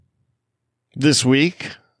This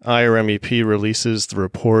week, IRMEP releases the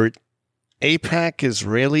report, AIPAC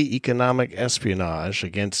Israeli Economic Espionage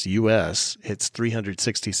Against U.S. hits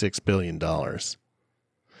 $366 billion.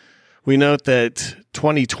 We note that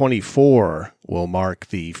 2024 will mark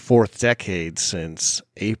the fourth decade since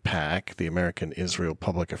AIPAC, the American Israel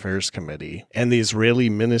Public Affairs Committee, and the Israeli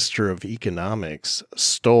Minister of Economics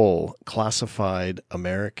stole classified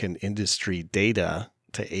American industry data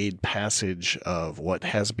to aid passage of what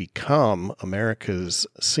has become America's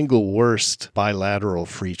single worst bilateral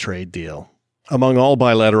free trade deal. Among all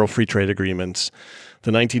bilateral free trade agreements,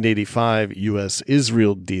 the 1985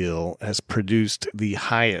 U.S.-Israel deal has produced the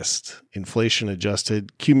highest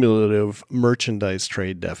inflation-adjusted cumulative merchandise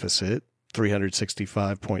trade deficit,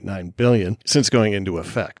 $365.9 billion, since going into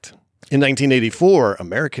effect. In 1984,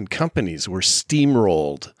 American companies were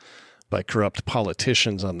steamrolled by corrupt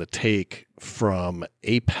politicians on the take from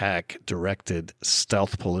AIPAC-directed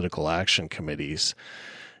stealth political action committees.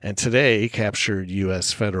 And today, captured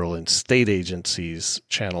U.S. federal and state agencies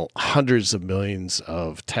channel hundreds of millions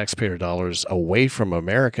of taxpayer dollars away from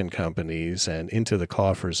American companies and into the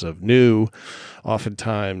coffers of new,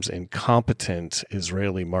 oftentimes incompetent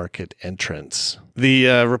Israeli market entrants. The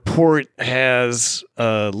report has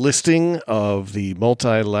a listing of the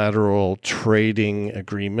multilateral trading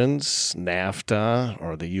agreements, NAFTA,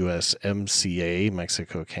 or the USMCA,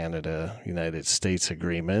 Mexico, Canada, United States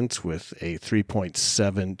agreement, with a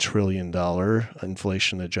 $3.7 trillion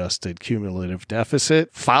inflation-adjusted cumulative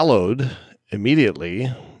deficit, followed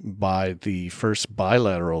immediately by the first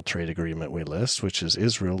bilateral trade agreement we list, which is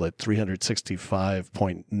Israel at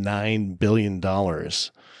 $365.9 billion.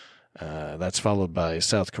 That's followed by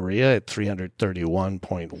South Korea at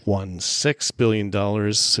 $331.16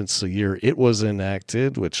 billion since the year it was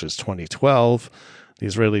enacted, which is 2012. The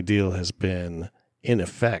Israeli deal has been in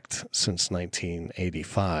effect since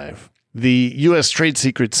 1985. The U.S. trade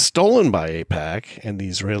secrets stolen by AIPAC and the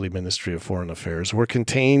Israeli Ministry of Foreign Affairs were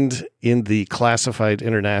contained in the Classified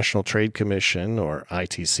International Trade Commission, or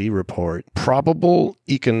ITC, report, Probable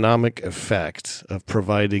Economic Effect of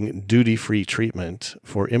Providing Duty-Free Treatment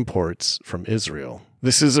for Imports from Israel.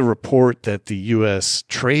 This is a report that the U.S.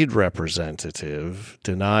 Trade Representative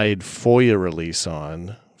denied FOIA release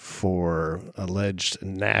on for alleged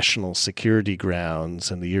national security grounds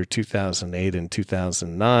in the year 2008 and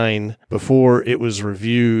 2009 before it was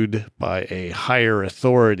reviewed by a higher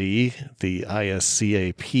authority, the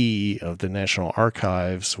ISCAP of the National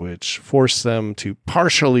Archives, which forced them to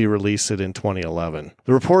partially release it in 2011.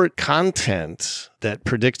 The report content that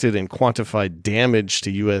predicted and quantified damage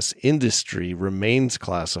to U.S. industry remains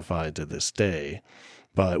classified to this day.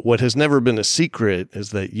 But what has never been a secret is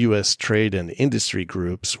that U.S. trade and industry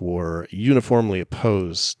groups were uniformly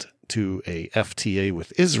opposed to a FTA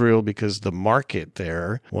with Israel because the market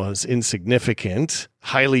there was insignificant,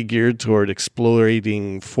 highly geared toward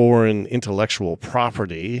exploiting foreign intellectual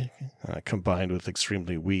property, combined with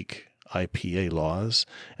extremely weak IPA laws,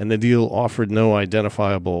 and the deal offered no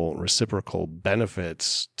identifiable reciprocal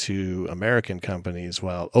benefits to American companies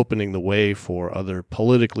while opening the way for other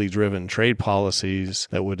politically driven trade policies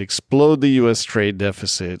that would explode the U.S. trade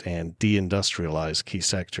deficit and deindustrialize key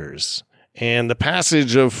sectors. And the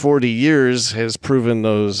passage of 40 years has proven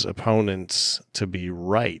those opponents to be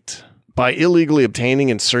right. By illegally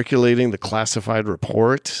obtaining and circulating the classified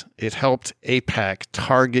report, it helped AIPAC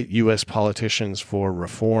target U.S. politicians for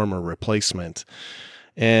reform or replacement.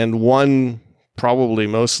 And one probably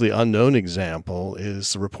mostly unknown example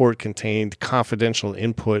is the report contained confidential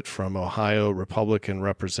input from Ohio Republican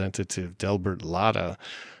Representative Delbert Latta,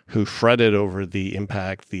 who fretted over the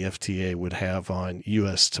impact the FTA would have on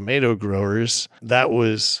U.S. tomato growers.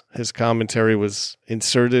 His commentary was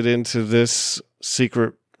inserted into this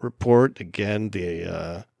secret report, again,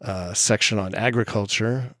 the section on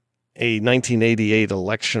agriculture. A 1988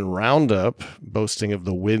 election roundup boasting of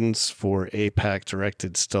the wins for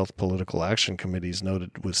AIPAC-directed stealth political action committees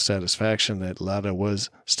noted with satisfaction that Latta was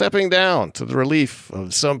stepping down to the relief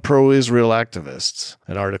of some pro-Israel activists.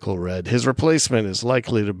 An article read, "His replacement is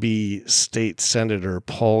likely to be State Senator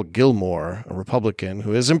Paul Gilmore, a Republican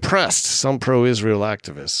who has impressed some pro-Israel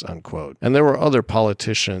activists," unquote. And there were other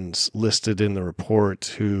politicians listed in the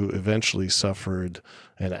report who eventually suffered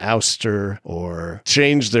an ouster or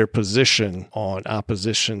changed their position on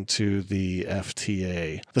opposition to the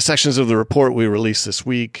FTA. The sections of the report we released this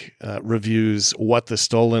week reviews what the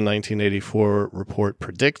stolen 1984 report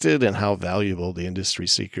predicted and how valuable the industry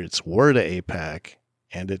secrets were to AIPAC,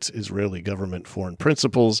 and its Israeli government foreign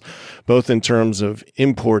principles, both in terms of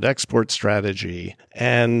import-export strategy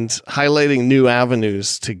and highlighting new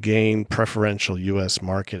avenues to gain preferential U.S.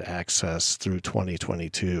 market access through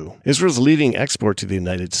 2022. Israel's leading export to the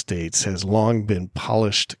United States has long been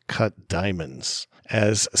polished cut diamonds.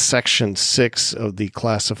 As Section 6 of the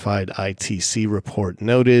classified ITC report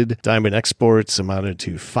noted, diamond exports amounted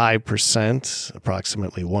to 5%,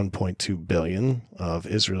 approximately $1.2 billion, of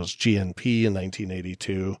Israel's GNP in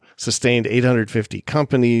 1982, sustained 850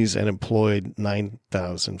 companies, and employed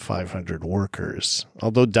 9,500 workers.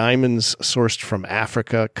 Although diamonds sourced from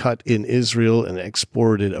Africa, cut in Israel, and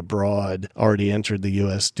exported abroad already entered the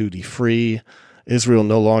U.S. duty-free, Israel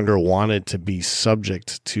no longer wanted to be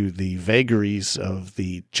subject to the vagaries of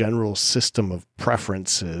the general system of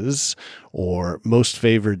preferences or most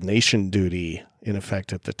favored nation duty in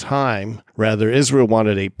effect at the time. Rather, Israel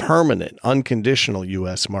wanted a permanent, unconditional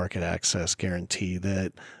U.S. market access guarantee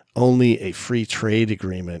that only a free trade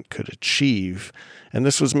agreement could achieve. And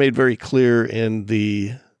this was made very clear in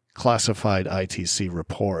the classified ITC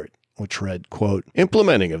report, which read, quote,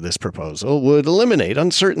 "Implementing of this proposal would eliminate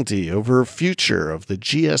uncertainty over future of the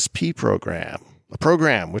GSP program, a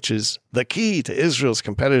program which is the key to Israel's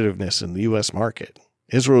competitiveness in the U.S. market.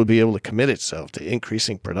 Israel would be able to commit itself to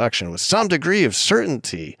increasing production with some degree of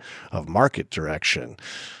certainty of market direction,"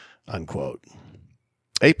 unquote.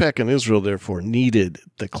 AIPAC and Israel, therefore, needed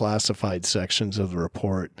the classified sections of the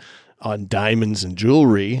report on diamonds and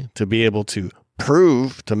jewelry to be able to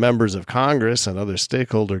prove to members of Congress and other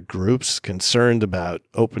stakeholder groups concerned about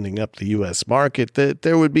opening up the U.S. market that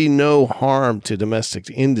there would be no harm to domestic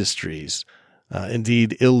industries.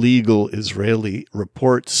 Indeed, illegal Israeli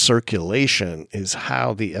report circulation is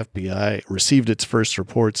how the FBI received its first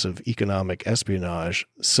reports of economic espionage,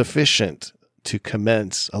 sufficient to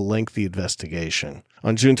commence a lengthy investigation.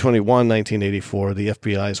 On June 21, 1984, the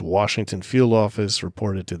FBI's Washington field office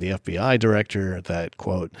reported to the FBI director that,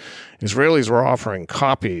 quote, "Israelis were offering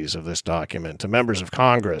copies of this document to members of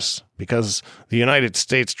Congress because the United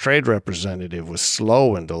States trade representative was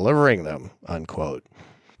slow in delivering them," unquote.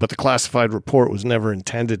 But the classified report was never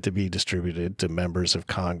intended to be distributed to members of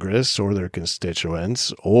Congress or their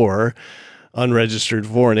constituents or unregistered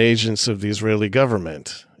foreign agents of the Israeli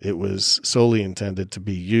government. It was solely intended to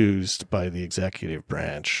be used by the executive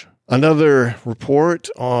branch. Another report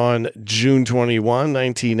on June 21,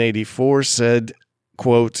 1984 said,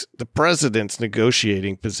 quote, "The president's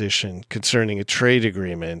negotiating position concerning a trade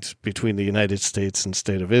agreement between the United States and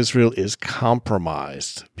State of Israel is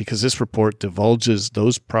compromised because this report divulges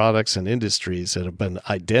those products and industries that have been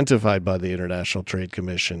identified by the International Trade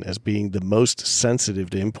Commission as being the most sensitive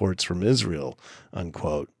to imports from Israel,"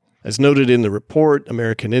 unquote. As noted in the report,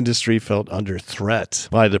 American industry felt under threat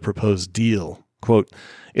by the proposed deal. Quote,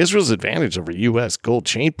 "Israel's advantage over U.S. gold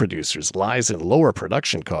chain producers lies in lower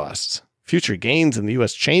production costs. Future gains in the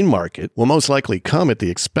U.S. chain market will most likely come at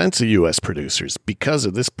the expense of U.S. producers because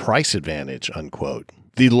of this price advantage," unquote.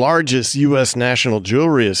 The largest U.S. National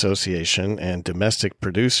Jewelry Association and domestic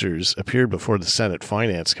producers appeared before the Senate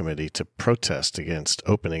Finance Committee to protest against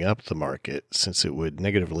opening up the market since it would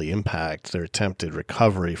negatively impact their attempted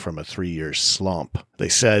recovery from a 3-year slump. They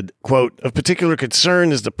said, quote, "Of particular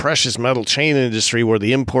concern is the precious metal chain industry where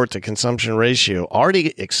the import-to-consumption ratio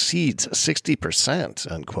already exceeds 60%,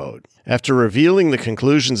 unquote. After revealing the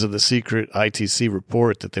conclusions of the secret ITC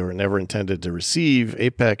report that they were never intended to receive,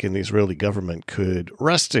 AIPAC and the Israeli government could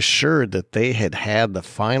rest assured that they had had the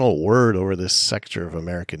final word over this sector of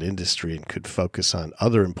American industry and could focus on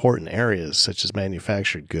other important areas such as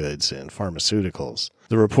manufactured goods and pharmaceuticals.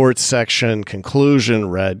 The report section conclusion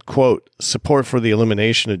read, quote, "Support for the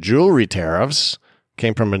elimination of jewelry tariffs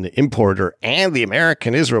came from an importer and the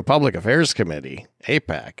American Israel Public Affairs Committee."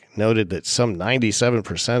 AIPAC noted that some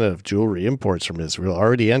 97% of jewelry imports from Israel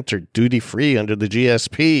already entered duty-free under the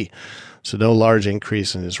GSP, so no large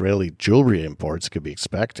increase in Israeli jewelry imports could be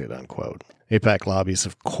expected, unquote. AIPAC lobbyists,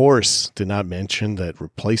 of course, did not mention that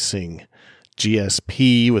replacing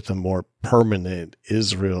GSP with a more permanent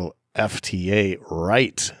Israel FTA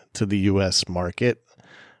right to the U.S. market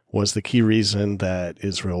was the key reason that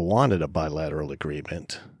Israel wanted a bilateral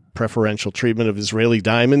agreement. Preferential treatment of Israeli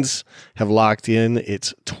diamonds have locked in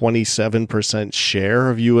its 27% share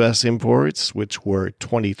of U.S. imports, which were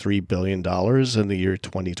 $23 billion in the year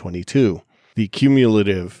 2022. The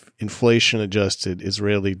cumulative inflation-adjusted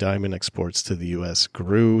Israeli diamond exports to the U.S.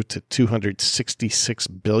 grew to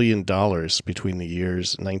 $266 billion between the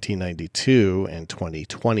years 1992 and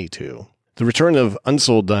 2022. The return of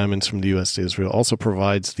unsold diamonds from the U.S. to Israel also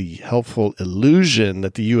provides the helpful illusion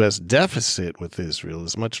that the U.S. deficit with Israel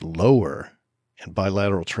is much lower and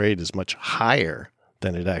bilateral trade is much higher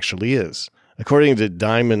than it actually is. According to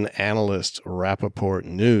diamond analyst Rappaport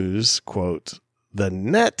News, quote, "The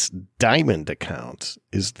net diamond account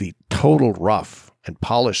is the total rough and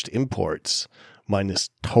polished imports minus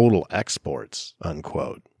total exports,"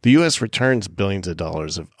 unquote. The U.S. returns billions of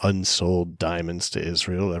dollars of unsold diamonds to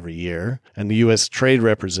Israel every year, and the U.S. Trade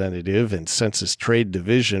Representative and Census Trade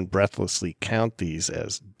Division breathlessly count these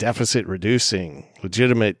as deficit-reducing,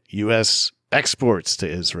 legitimate U.S. exports to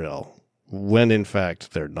Israel, when in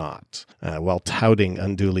fact they're not, while touting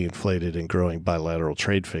unduly inflated and growing bilateral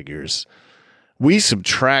trade figures. We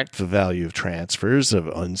subtract the value of transfers of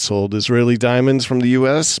unsold Israeli diamonds from the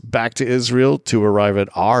U.S. back to Israel to arrive at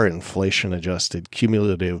our inflation-adjusted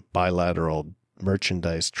cumulative bilateral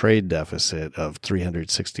merchandise trade deficit of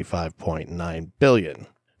 $365.9 billion.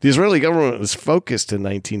 The Israeli government was focused in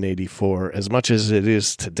 1984, as much as it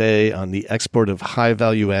is today, on the export of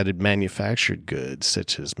high-value-added manufactured goods,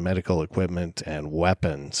 such as medical equipment and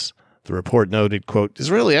weapons. The report noted, quote,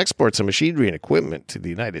 "Israeli exports of machinery and equipment to the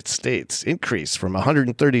United States increased from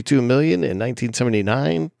 $132 million in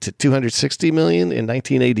 1979 to $260 million in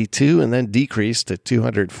 1982 and then decreased to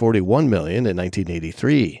 $241 million in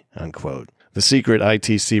 1983, unquote. The secret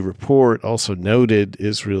ITC report also noted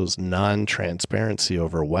Israel's non-transparency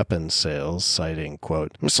over weapons sales, citing,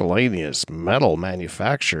 quote, "miscellaneous metal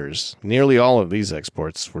manufacturers. Nearly all of these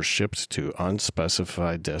exports were shipped to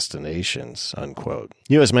unspecified destinations," unquote.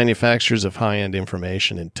 U.S. manufacturers of high-end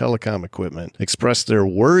information and telecom equipment expressed their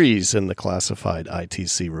worries in the classified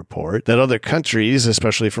ITC report that other countries,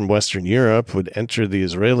 especially from Western Europe, would enter the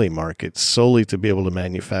Israeli market solely to be able to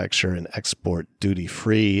manufacture and export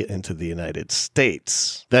duty-free into the United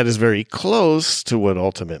States. That is very close to what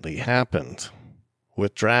ultimately happened.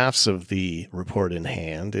 With drafts of the report in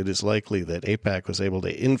hand, it is likely that AIPAC was able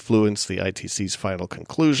to influence the ITC's final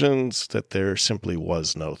conclusions that there simply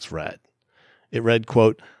was no threat. It read,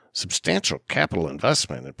 quote, "Substantial capital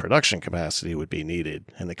investment and production capacity would be needed,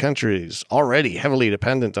 and the country is already heavily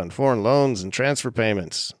dependent on foreign loans and transfer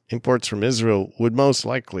payments. Imports from Israel would most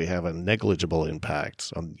likely have a negligible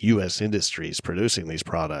impact on U.S. industries producing these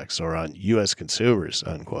products or on U.S. consumers,"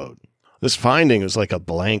 unquote. This finding was like a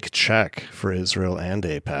blank check for Israel and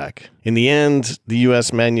AIPAC. In the end, the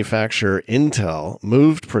U.S. manufacturer Intel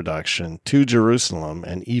moved production to Jerusalem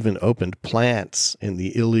and even opened plants in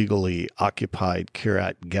the illegally occupied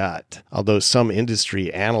Kiryat Gat. Although some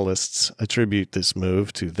industry analysts attribute this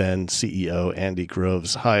move to then CEO Andy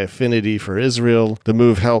Grove's high affinity for Israel, the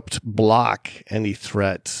move helped block any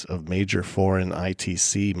threat of major foreign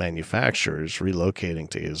ITC manufacturers relocating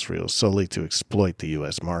to Israel solely to exploit the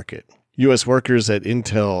U.S. market. U.S. workers at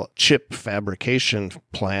Intel chip fabrication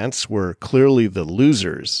plants were clearly the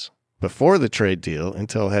losers. Before the trade deal,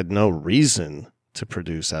 Intel had no reason to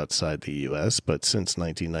produce outside the U.S., but since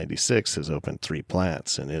 1996 has opened 3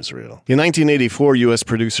 plants in Israel. In 1984, U.S.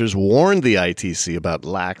 producers warned the ITC about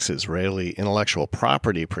lax Israeli intellectual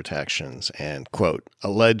property protections and, quote,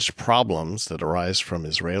 "alleged problems that arise from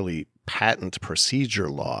Israeli patent procedure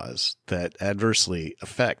laws that adversely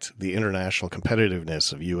affect the international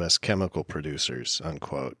competitiveness of U.S. chemical producers,"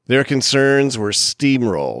 unquote. Their concerns were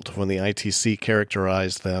steamrolled when the ITC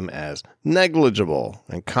characterized them as negligible,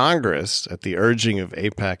 and Congress, at the urging of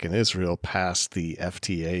AIPAC and Israel, passed the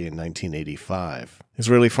FTA in 1985.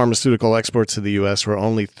 Israeli pharmaceutical exports to the U.S. were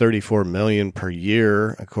only $34 million per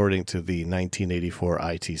year, according to the 1984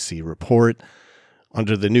 ITC report.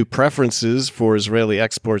 Under the new preferences for Israeli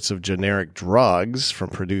exports of generic drugs from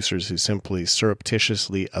producers who simply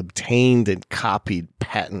surreptitiously obtained and copied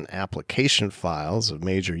patent application files of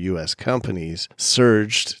major U.S. companies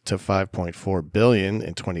surged to $5.4 billion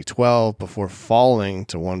in 2012 before falling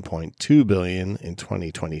to $1.2 billion in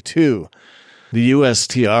 2022. The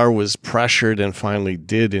USTR was pressured and finally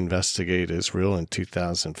did investigate Israel in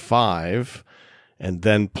 2005. And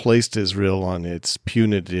then placed Israel on its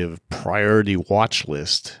punitive priority watch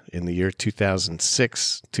list in the year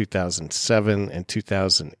 2006, 2007, and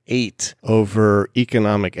 2008 over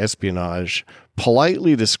economic espionage,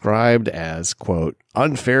 politely described as, quote,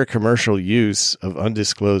 "unfair commercial use of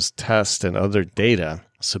undisclosed tests and other data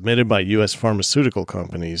submitted by U.S. pharmaceutical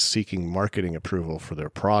companies seeking marketing approval for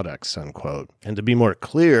their products," unquote. And to be more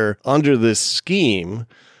clear, under this scheme,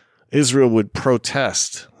 Israel would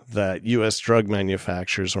protest that U.S. drug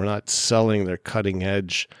manufacturers were not selling their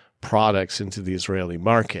cutting-edge products into the Israeli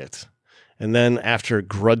market. And then after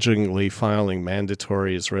grudgingly filing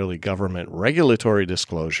mandatory Israeli government regulatory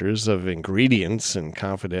disclosures of ingredients and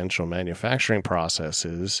confidential manufacturing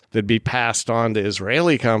processes, they'd be passed on to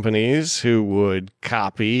Israeli companies who would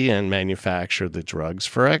copy and manufacture the drugs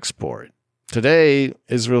for export. Today,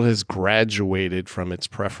 Israel has graduated from its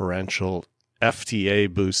preferential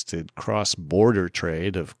FTA-boosted cross-border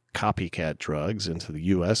trade of copycat drugs into the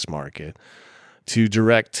U.S. market to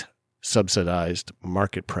direct subsidized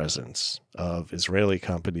market presence of Israeli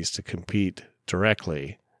companies to compete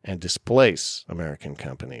directly and displace American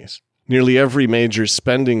companies. Nearly every major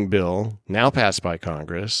spending bill now passed by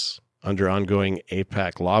Congress under ongoing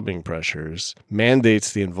AIPAC lobbying pressures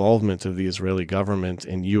mandates the involvement of the Israeli government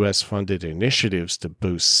in U.S.-funded initiatives to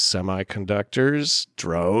boost semiconductors,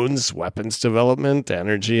 drones, weapons development,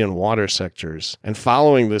 energy, and water sectors. And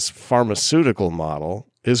following this pharmaceutical model,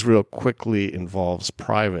 Israel quickly involves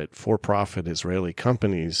private, for-profit Israeli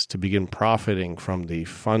companies to begin profiting from the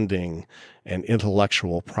funding and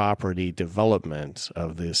intellectual property development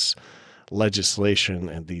of this legislation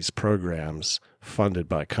and these programs funded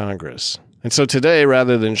by Congress. And so today,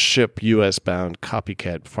 rather than ship U.S.-bound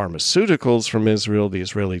copycat pharmaceuticals from Israel, the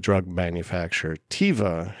Israeli drug manufacturer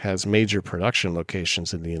Teva has major production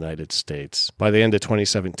locations in the United States. By the end of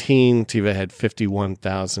 2017, Teva had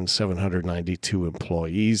 51,792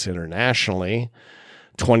 employees internationally,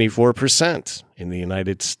 24% in the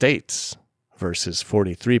United States, versus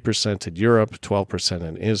 43% in Europe, 12%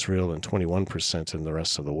 in Israel, and 21% in the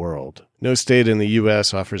rest of the world. No state in the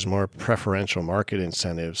U.S. offers more preferential market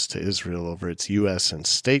incentives to Israel over its U.S. and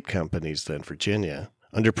state companies than Virginia.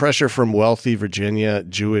 Under pressure from wealthy Virginia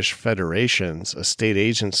Jewish federations, a state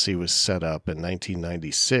agency was set up in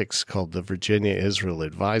 1996 called the Virginia Israel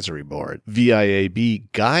Advisory Board.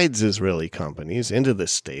 VIAB guides Israeli companies into the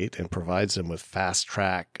state and provides them with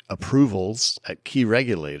fast-track approvals at key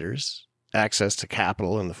regulators, access to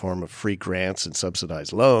capital in the form of free grants and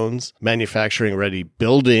subsidized loans, manufacturing-ready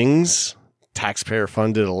buildings,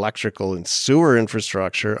 taxpayer-funded electrical and sewer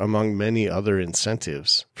infrastructure, among many other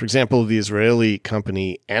incentives. For example, the Israeli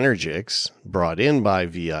company Energix, brought in by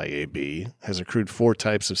VIAB, has accrued 4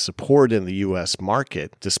 types of support in the U.S.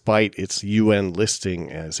 market, despite its UN listing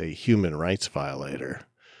as a human rights violator.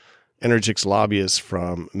 Energix lobbyists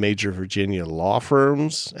from major Virginia law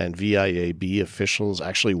firms and VIAB officials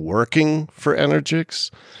actually working for Energix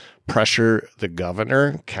pressure the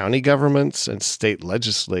governor, county governments, and state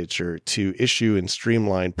legislature to issue and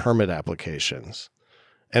streamline permit applications.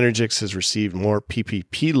 Energix has received more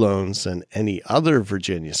PPP loans than any other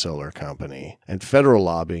Virginia solar company, and federal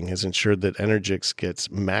lobbying has ensured that Energix gets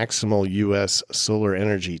maximal U.S. solar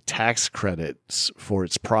energy tax credits for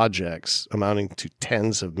its projects, amounting to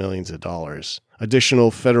tens of millions of dollars.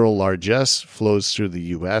 Additional federal largesse flows through the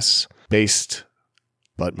U.S. based,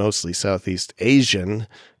 but mostly Southeast Asian,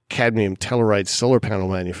 cadmium telluride solar panel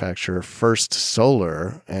manufacturer First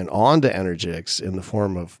Solar and on to Energix in the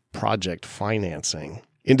form of project financing.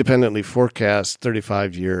 Independently forecast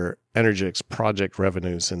 35-year Energix project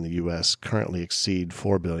revenues in the U.S. currently exceed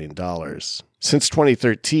 $4 billion. Since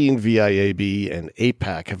 2013, VIAB and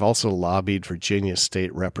AIPAC have also lobbied Virginia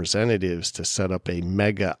state representatives to set up a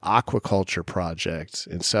mega aquaculture project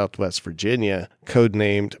in Southwest Virginia,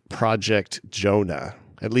 codenamed Project Jonah.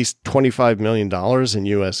 At least $25 million in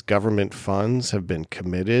U.S. government funds have been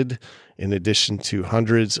committed, in addition to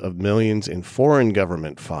hundreds of millions in foreign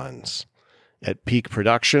government funds. At peak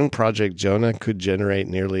production, Project Jonah could generate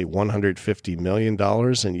nearly $150 million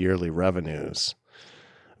in yearly revenues.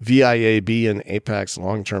 VIAB and AIPAC's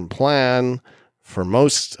long-term plan for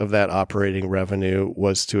most of that operating revenue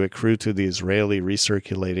was to accrue to the Israeli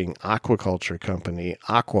recirculating aquaculture company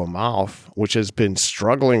Aquamouth, which has been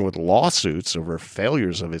struggling with lawsuits over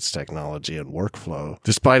failures of its technology and workflow.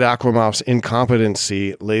 Despite Aquamouth's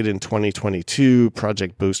incompetency, late in 2022,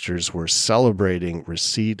 project boosters were celebrating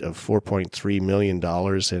receipt of $4.3 million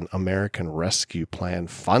in American Rescue Plan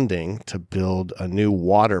funding to build a new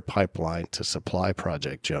water pipeline to supply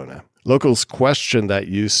Project Jonah. Locals questioned that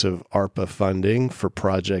use of ARPA funding for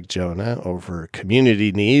Project Jonah over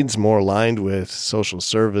community needs more aligned with social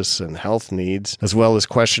service and health needs, as well as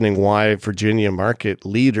questioning why Virginia market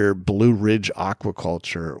leader Blue Ridge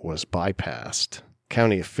Aquaculture was bypassed.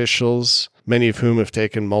 County officials, many of whom have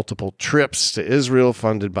taken multiple trips to Israel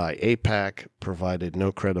funded by AIPAC, provided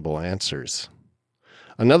no credible answers.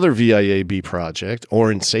 Another VIAB project,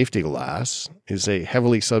 Orange Safety Glass, is a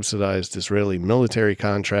heavily subsidized Israeli military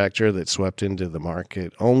contractor that swept into the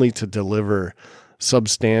market only to deliver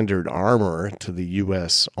substandard armor to the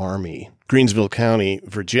U.S. Army. Greensville County,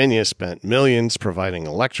 Virginia, spent millions providing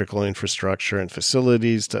electrical infrastructure and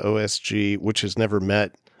facilities to OSG, which has never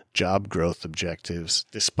met job growth objectives,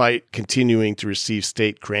 despite continuing to receive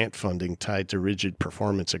state grant funding tied to rigid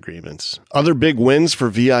performance agreements. Other big wins for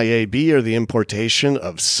VIAB are the importation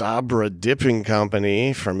of Sabra Dipping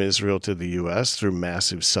Company from Israel to the U.S. through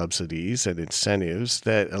massive subsidies and incentives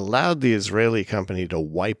that allowed the Israeli company to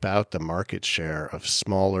wipe out the market share of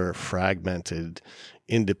smaller, fragmented,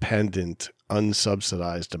 independent,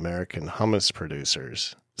 unsubsidized American hummus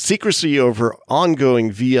producers. Secrecy over ongoing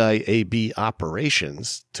VIAB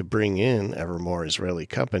operations to bring in ever more Israeli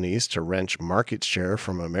companies to wrench market share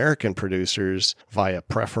from American producers via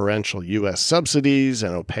preferential U.S. subsidies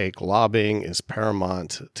and opaque lobbying is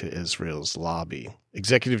paramount to Israel's lobby.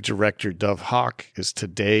 Executive Director Dov Hawk is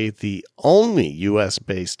today the only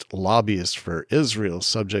U.S.-based lobbyist for Israel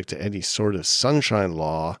subject to any sort of sunshine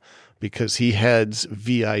law because he heads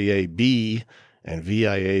VIAB, and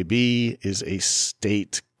VIAB is a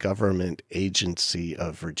state government agency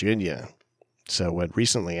of Virginia. So when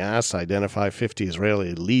recently asked to identify 50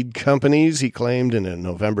 Israeli lead companies he claimed in a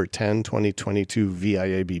November 10, 2022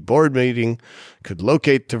 VIAB board meeting could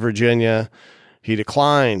locate to Virginia, he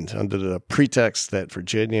declined under the pretext that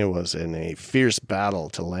Virginia was in a fierce battle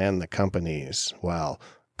to land the companies, while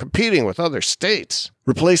competing with other states.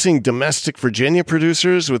 Replacing domestic Virginia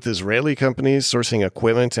producers with Israeli companies sourcing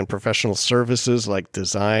equipment and professional services like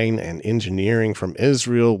design and engineering from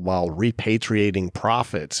Israel while repatriating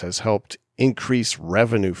profits has helped increase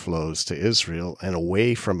revenue flows to Israel and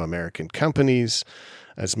away from American companies,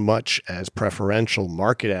 as much as preferential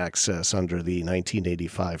market access under the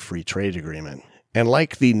 1985 Free Trade Agreement. And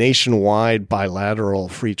like the nationwide bilateral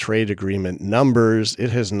free trade agreement numbers, it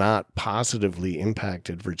has not positively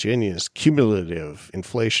impacted Virginia's cumulative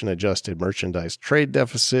inflation-adjusted merchandise trade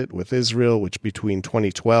deficit with Israel, which between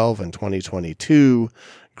 2012 and 2022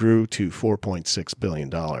 grew to $4.6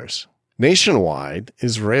 billion. Nationwide,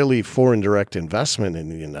 Israeli foreign direct investment in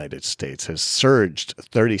the United States has surged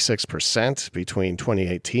 36% between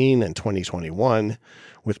 2018 and 2021,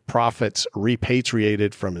 with profits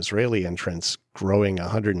repatriated from Israeli entrants growing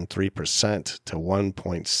 103% to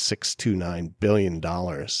 $1.629 billion.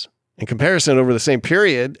 In comparison, over the same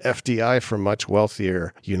period, FDI from much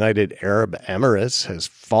wealthier United Arab Emirates has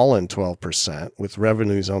fallen 12%, with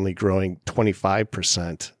revenues only growing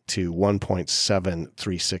 25% to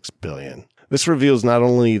 $1.736 billion. This reveals not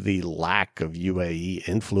only the lack of UAE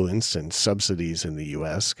influence and subsidies in the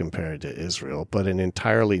U.S. compared to Israel, but an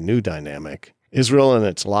entirely new dynamic. Israel and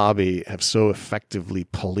its lobby have so effectively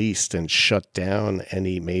policed and shut down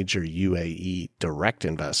any major UAE direct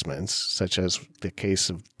investments, such as the case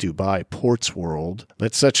of Dubai Ports World,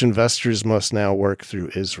 that such investors must now work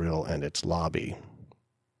through Israel and its lobby.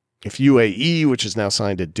 If UAE, which has now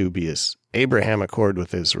signed a dubious Abraham Accord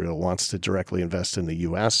with Israel, wants to directly invest in the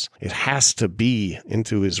U.S., it has to be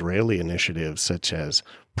into Israeli initiatives such as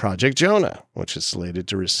Project Jonah, which is slated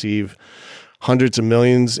to receive hundreds of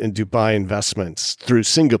millions in Dubai investments through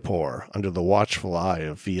Singapore under the watchful eye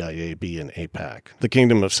of VIAB and AIPAC. The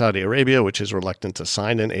Kingdom of Saudi Arabia, which is reluctant to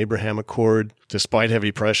sign an Abraham Accord, despite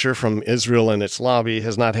heavy pressure from Israel and its lobby,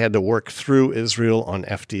 has not had to work through Israel on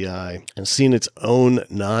FDI and seen its own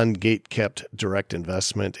non-gate-kept direct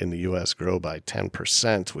investment in the U.S. grow by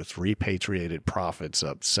 10%, with repatriated profits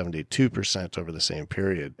up 72% over the same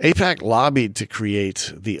period. AIPAC lobbied to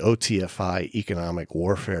create the OTFI Economic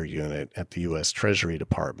Warfare Unit at the U.S. Treasury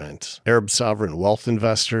Department. Arab sovereign wealth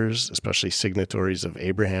investors, especially signatories of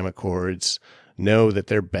Abraham Accords, know that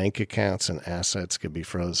their bank accounts and assets could be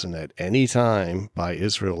frozen at any time by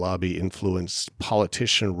Israel lobby-influenced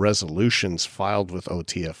politician resolutions filed with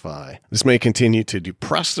OTFI. This may continue to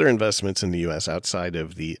depress their investments in the U.S. outside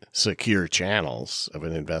of the secure channels of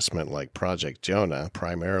an investment like Project Jonah,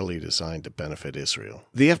 primarily designed to benefit Israel.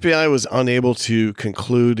 The FBI was unable to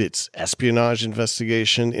conclude its espionage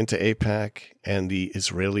investigation into AIPAC and the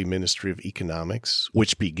Israeli Ministry of Economics,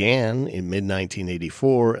 which began in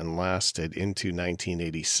mid-1984 and lasted into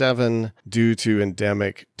 1987 due to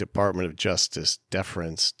endemic Department of Justice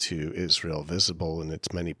deference to Israel visible in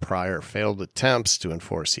its many prior failed attempts to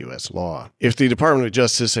enforce U.S. law. If the Department of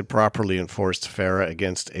Justice had properly enforced FARA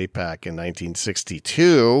against AIPAC in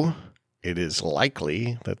 1962, it is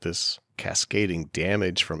likely that this cascading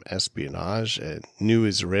damage from espionage and new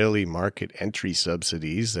Israeli market entry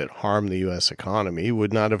subsidies that harm the U.S. economy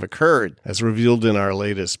would not have occurred. As revealed in our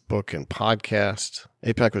latest book and podcast,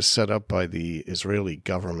 AIPAC was set up by the Israeli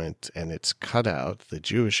government and its cutout, the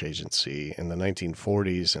Jewish Agency, in the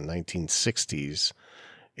 1940s and 1960s.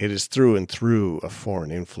 It is through and through a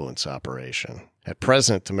foreign influence operation. At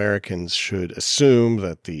present, Americans should assume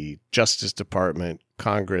that the Justice Department,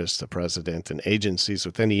 Congress, the President, and agencies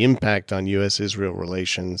with any impact on U.S.-Israel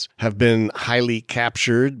relations have been highly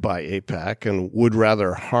captured by AIPAC and would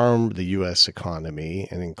rather harm the U.S. economy,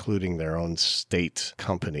 and including their own state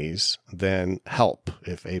companies, than help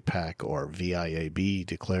if AIPAC or VIAB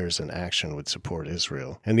declares an action would support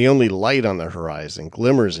Israel. And the only light on the horizon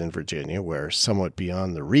glimmers in Virginia, where somewhat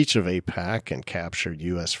beyond the reach of AIPAC and captured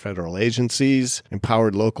U.S. federal agencies,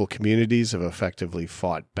 empowered local communities have effectively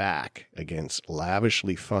fought back against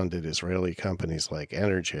lavishly funded Israeli companies like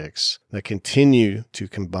Energix that continue to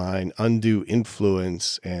combine undue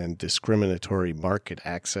influence and discriminatory market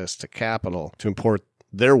access to capital to import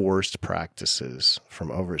their worst practices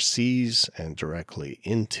from overseas and directly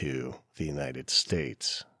into the United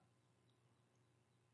States.